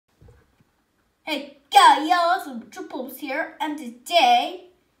Hey guys, REUPLOAD here, and today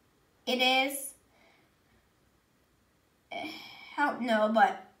it is, I don't know,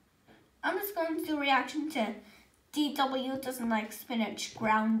 but I'm just going to do a reaction to DW Doesn't Like Spinach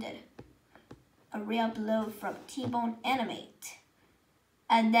Grounded, a REUPLOAD from T-Bone Animate.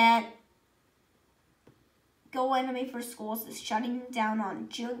 And then Go Anime for Schools is shutting down on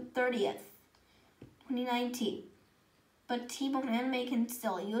June 30th, 2019. But T-Bone Anime can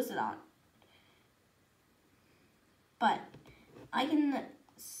still use it on. But I can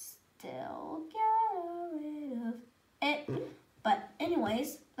still get rid of it. But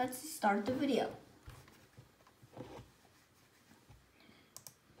anyways, let's start the video.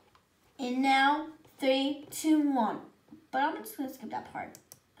 And now, 3, 2, 1. But I'm just gonna skip that part.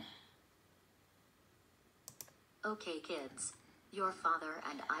 Okay kids, your father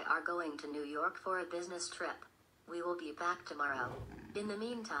and I are going to New York for a business trip. We will be back tomorrow. In the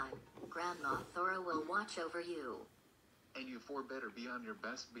meantime, Grandma Thora will watch over you. And you four better be on your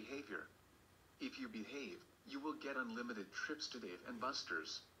best behavior. If you behave, you will get unlimited trips to Dave and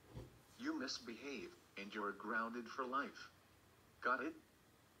Buster's. You misbehave, and you're grounded for life. Got it?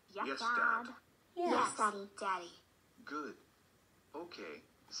 Yes, Dad. Yes, Daddy. Good. Okay,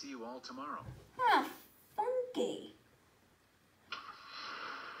 see you all tomorrow. Ah, funky.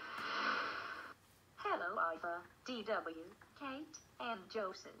 Hello, Arthur, DW, Kate, and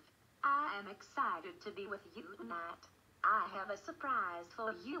Joseph. I am excited to be with you tonight. I have a surprise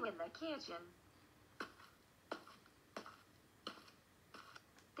for you in the kitchen.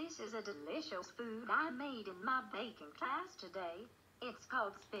 This is a delicious food I made in my baking class today. It's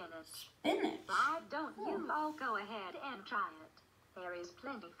called spinach. Spinach. Why don't you all go ahead and try it? There is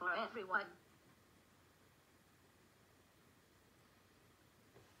plenty for everyone.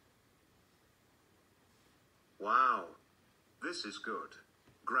 Wow, this is good.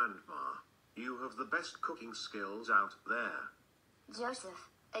 Grandma, you have the best cooking skills out there. Joseph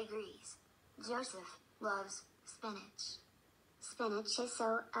agrees. Joseph loves spinach. Spinach is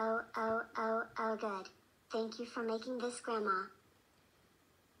so good. Thank you for making this, Grandma.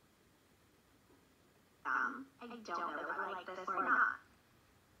 I don't know if I like this or not.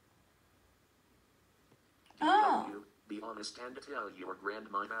 Oh. Be honest and tell your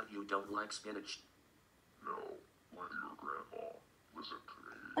grandma that you don't like spinach. No, let your grandma listen to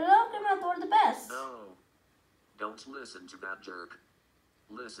me. But I love Grandma Thor the best. No. Don't listen to that jerk.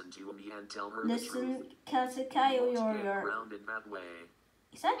 Listen to me and tell her the Listen, truth. Kazakayo, You won't get your. grounded that way.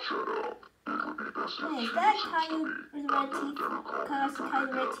 Is that? Shut up. It would be best Hey, if is you that listen to Caillou me. with the red teeth?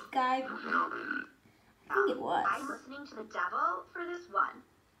 Kazakayo, the red teeth guy? You hear me? I think it was. I'm listening to the devil for this one.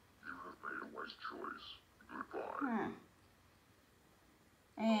 You have made a wise choice. Goodbye.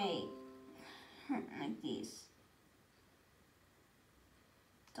 Hey. Like these.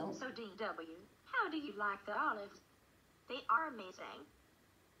 Don't. So DW, how do you like the olives? They are amazing.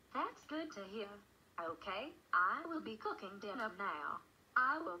 That's good to hear. Okay, I will be cooking dinner now.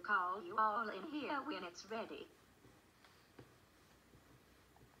 I will call you all in here when it's ready.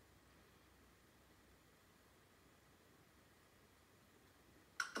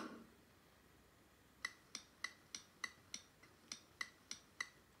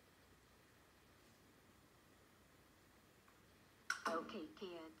 Okay,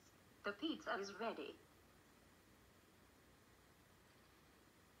 kids, the pizza is ready.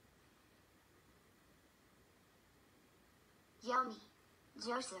 Yummy.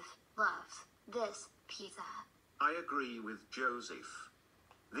 Joseph loves this pizza. I agree with Joseph.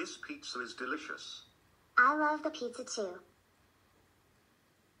 This pizza is delicious. I love the pizza too.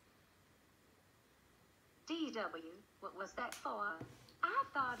 DW, what was that for? I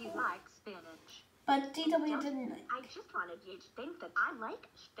thought you liked spinach. But DW didn't like. I just wanted you to think that I like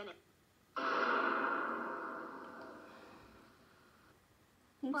spinach.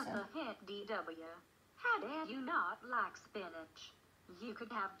 Think What so. the heck, DW? How dare you not like spinach? You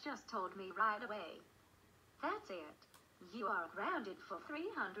could have just told me right away. That's it. You are grounded for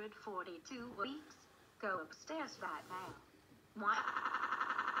 342 weeks. Go upstairs right now. What?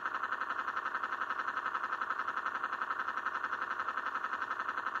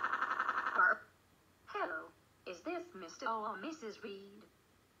 Hello. Is this Mr. or Mrs. Reed?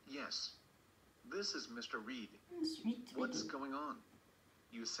 Yes. This is Mr. Reed. Sweet. What's going on?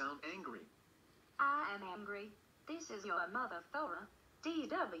 You sound angry. I am angry. This is your mother, Thora.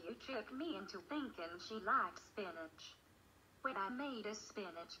 DW tricked me into thinking she liked spinach. When I made a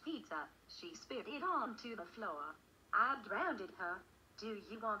spinach pizza, she spit it onto the floor. I grounded her. Do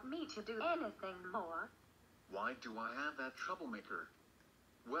you want me to do anything more? Why do I have that troublemaker?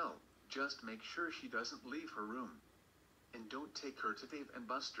 Well, just make sure she doesn't leave her room. And don't take her to Dave and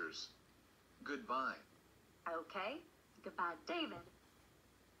Buster's. Goodbye. Okay. Goodbye, David.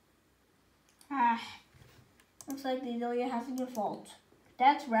 Looks like Delia has a default.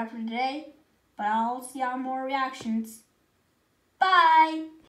 That's a wrap for today, but I'll see on more reactions. Bye!